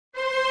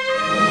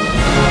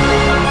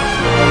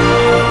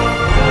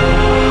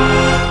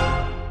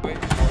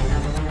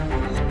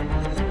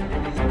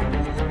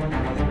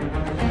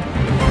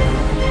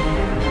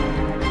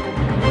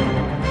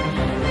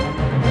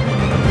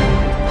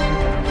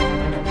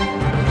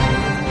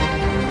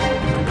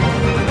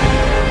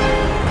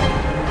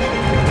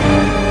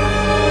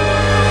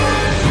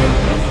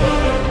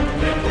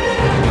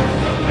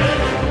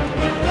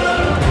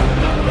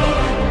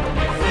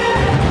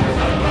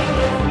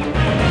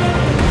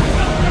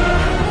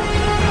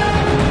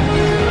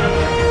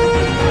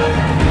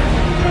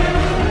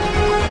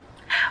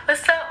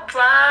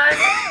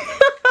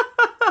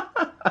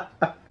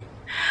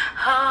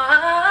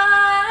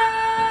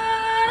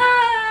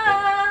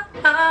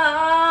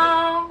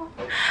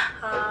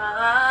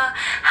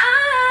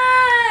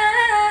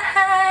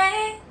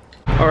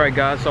Alright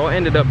guys, so I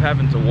ended up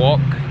having to walk,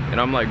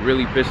 and I'm like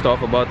really pissed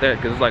off about that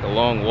because it's like a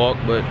long walk,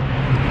 but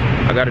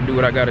I gotta do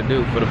what I gotta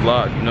do for the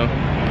vlog, you know?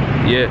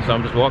 Yeah, so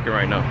I'm just walking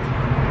right now.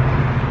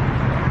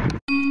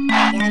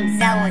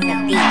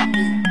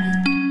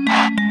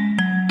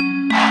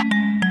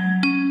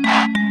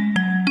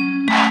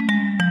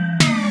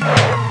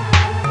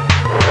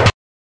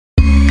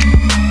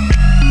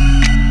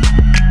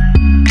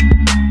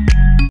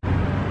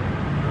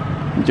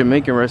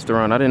 Jamaican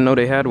restaurant, I didn't know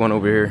they had one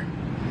over here.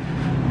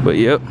 But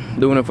yep,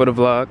 doing it for the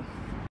vlog.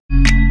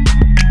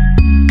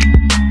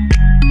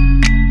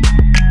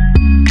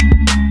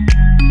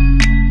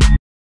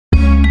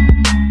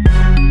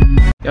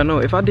 Y'all know,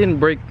 if I didn't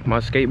break my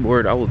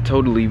skateboard, I would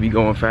totally be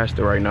going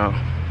faster right now.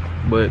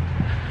 But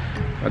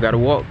I gotta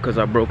walk because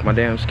I broke my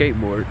damn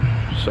skateboard.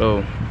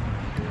 So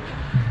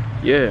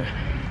yeah,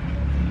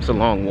 it's a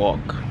long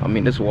walk. I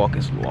mean, this walk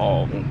is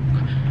long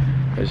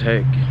as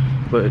heck,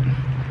 but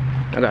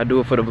I gotta do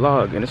it for the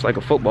vlog, and it's like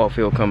a football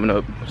field coming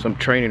up, some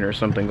training or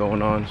something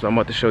going on, so I'm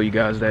about to show you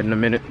guys that in a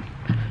minute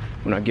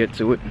when I get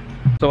to it.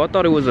 So I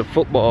thought it was a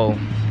football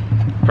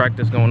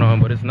practice going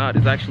on, but it's not.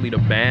 It's actually the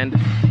band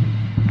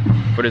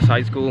for this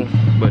high school,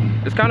 but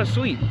it's kind of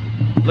sweet.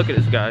 Look at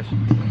this, guys.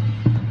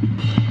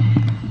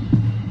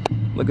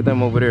 Look at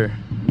them over there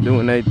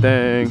doing their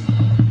thing.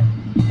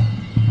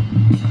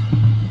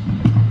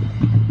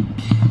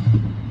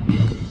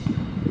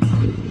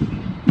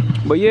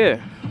 But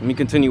yeah, let me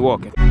continue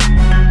walking.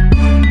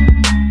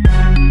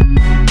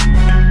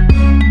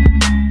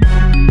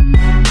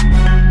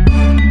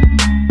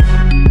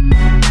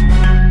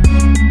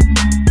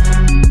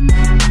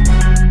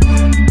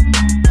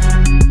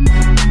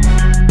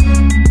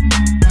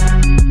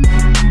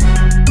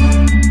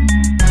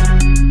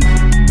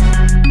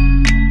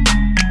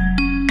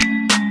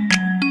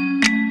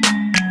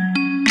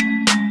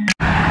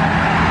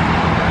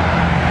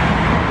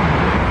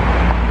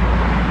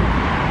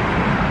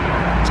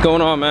 What's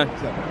going on, man?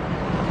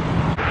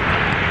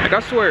 Like, I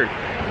swear,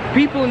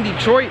 people in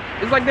Detroit,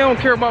 it's like they don't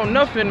care about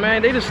nothing,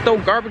 man. They just throw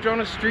garbage on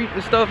the street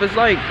and stuff. It's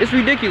like, it's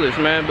ridiculous,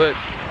 man, but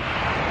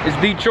it's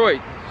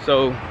Detroit.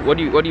 So what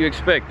do you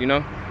expect, you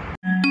know?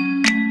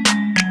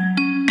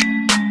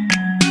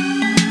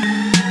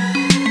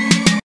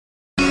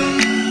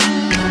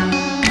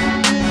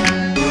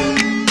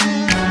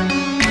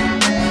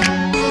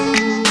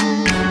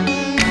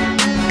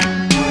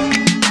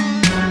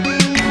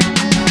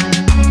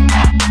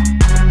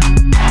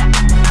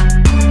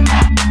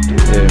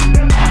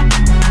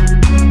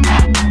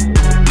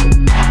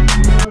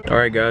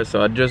 Alright guys,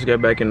 so I just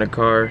got back in the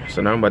car,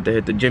 so now I'm about to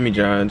hit the Jimmy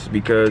John's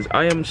because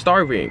I am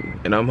starving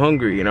and I'm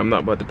hungry and I'm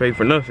not about to pay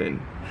for nothing.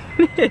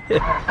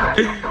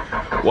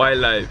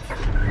 Wildlife.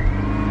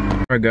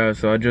 Alright guys,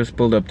 so I just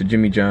pulled up to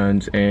Jimmy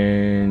John's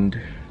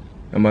and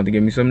I'm about to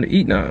get me something to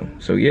eat now.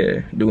 So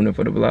yeah, doing it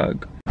for the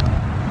vlog.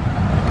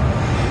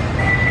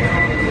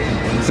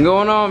 What's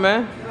going on,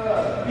 man?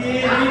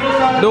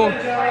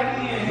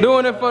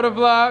 Doing it for the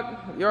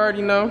vlog. You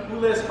already know.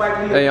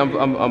 Hey, I'm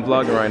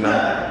vlogging right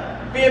now.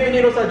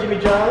 Bienvenidos a Jimmy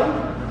John.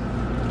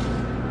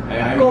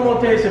 Hey, ¿cómo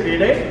te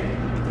serviré?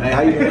 Hey,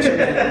 how you doing?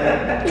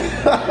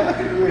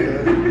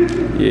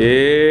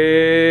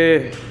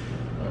 Yeah.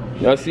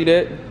 Y'all see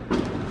that?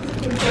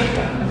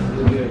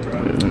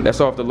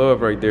 That's off the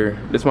love right there.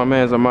 This my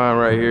man's on mine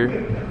right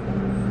here.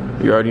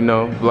 You already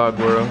know, Vlog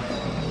World.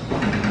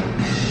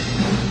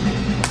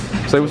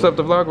 Say what's up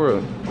to Vlog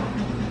World.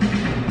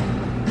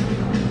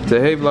 Say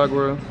hey, Vlog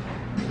World.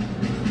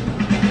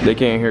 They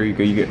can't hear you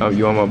because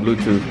you on my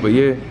Bluetooth, but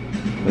yeah.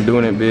 I'm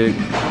doing it big.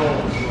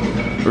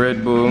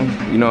 Red Bull,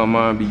 you know I'm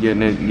gonna be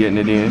getting it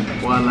in.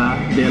 Voila,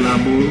 de la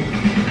Bull.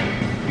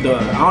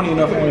 I don't even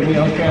know if I'm gonna be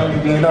on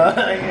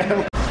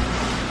camera.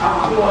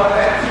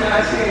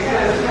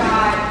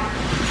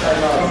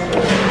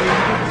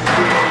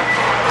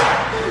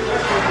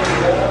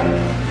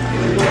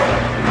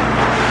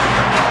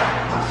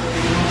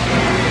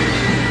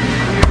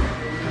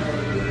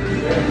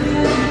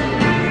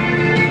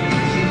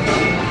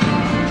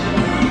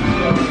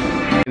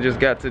 Just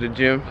got to the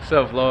gym. What's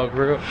up, vlog,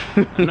 bro?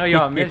 I know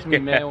y'all miss me,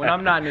 man. When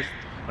I'm not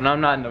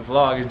in the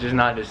vlog, it's just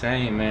not the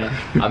same, man.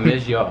 I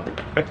miss y'all.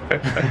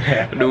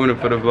 Doing it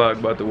for the vlog,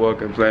 about to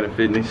walk in Planet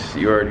Fitness.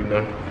 You already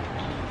know.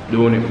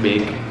 Doing it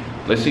big.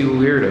 Let's see who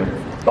here though.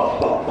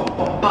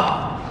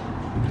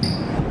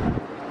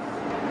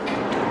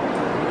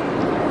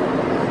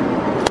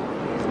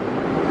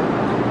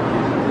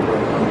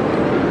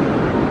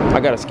 I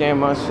gotta scan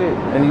my shit,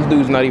 and these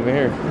dudes not even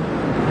here.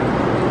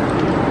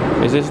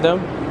 Is this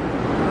them?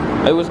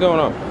 Hey, what's going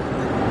on?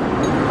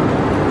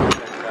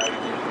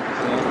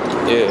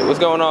 Yeah, what's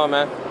going on,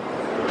 man?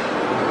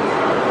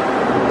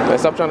 Man,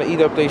 stop trying to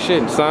eat up their shit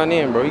and sign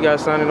in, bro. You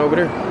guys signing over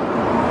there.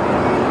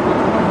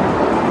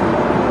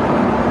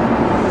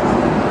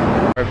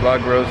 Alright,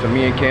 vlog bros, so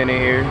me and Ken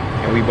in here,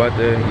 and we about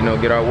to, you know,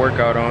 get our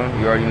workout on.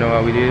 You already know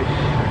how it is.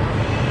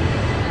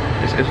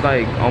 It's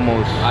like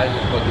almost, it's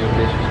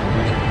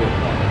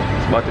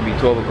about to be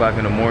 12 o'clock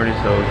in the morning,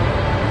 so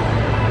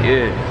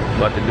yeah,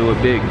 about to do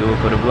it big, do it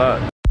for the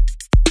vlog.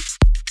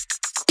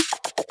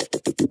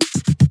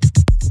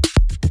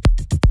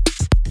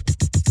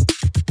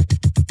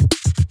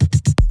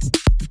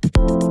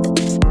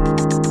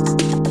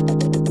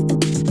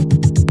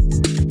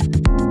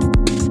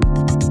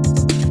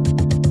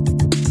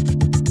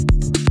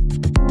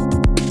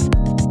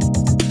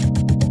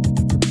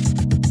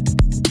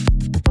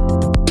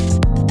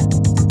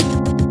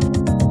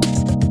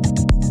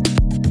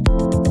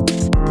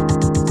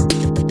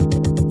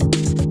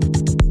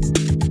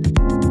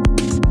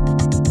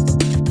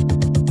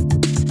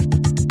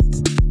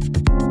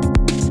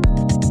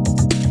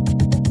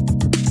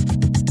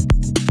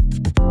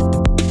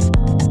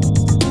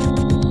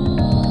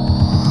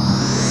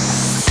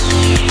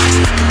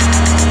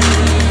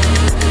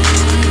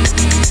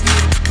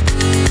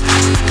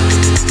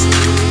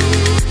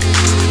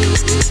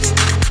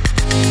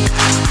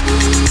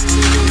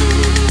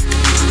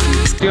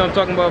 what I'm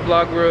talking about,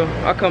 vlog world?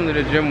 I come to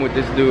the gym with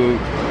this dude,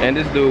 and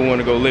this dude want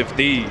to go lift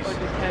these.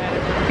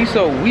 He's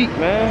so weak,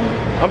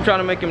 man. I'm trying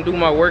to make him do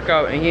my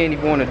workout, and he ain't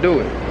even want to do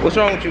it. What's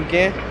wrong with you,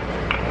 Ken?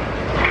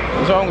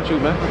 What's wrong with you,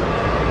 man?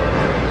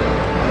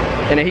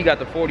 And then he got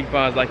the 40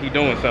 pounds like he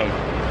doing something.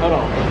 Hold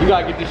on. You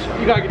gotta get this.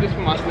 You gotta get this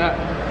for my snap.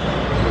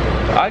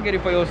 I'll get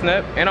it for your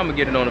snap, and I'm gonna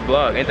get it on the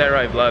vlog. Ain't that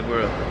right, vlog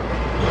world?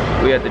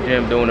 We at the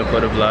gym doing it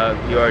for the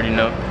vlog. You already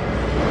know.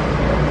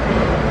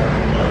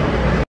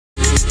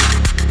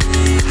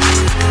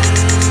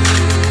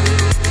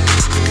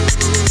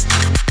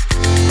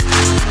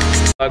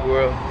 Vlog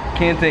world.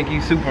 Ken think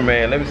he's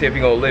Superman. Let me see if he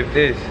gonna lift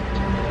this.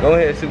 Go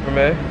ahead,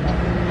 Superman.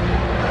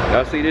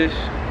 Y'all see this?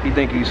 He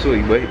think he's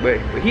sweet, but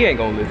he ain't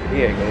gonna lift it.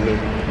 He ain't gonna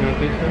lift it. You don't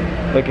think so?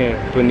 Look at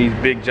him putting these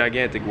big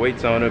gigantic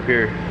weights on up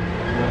here.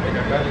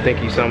 I think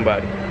he's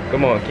somebody.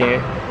 Come on,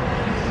 Ken.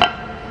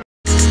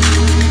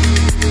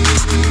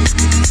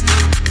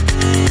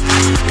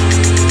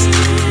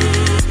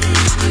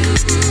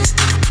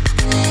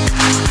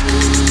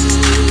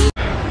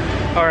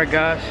 Alright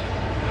guys,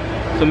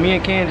 so me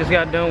and Ken just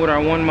got done with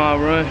our 1 mile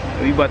run.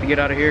 We about to get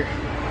out of here.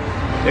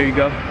 There you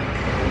go.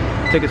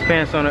 Took his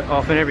pants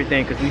off and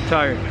everything because we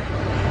tired.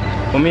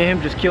 But me and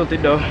him just killed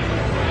it though.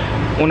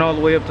 Went all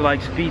the way up to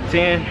like speed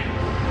 10.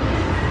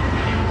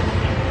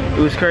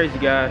 It was crazy,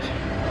 guys.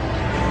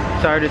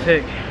 Tired as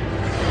heck,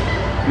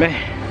 man.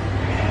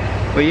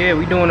 But yeah,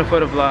 we doing it for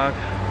the vlog,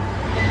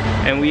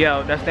 and we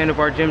out. That's the end of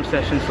our gym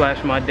session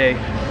 / my day.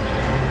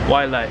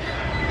 Wildlife.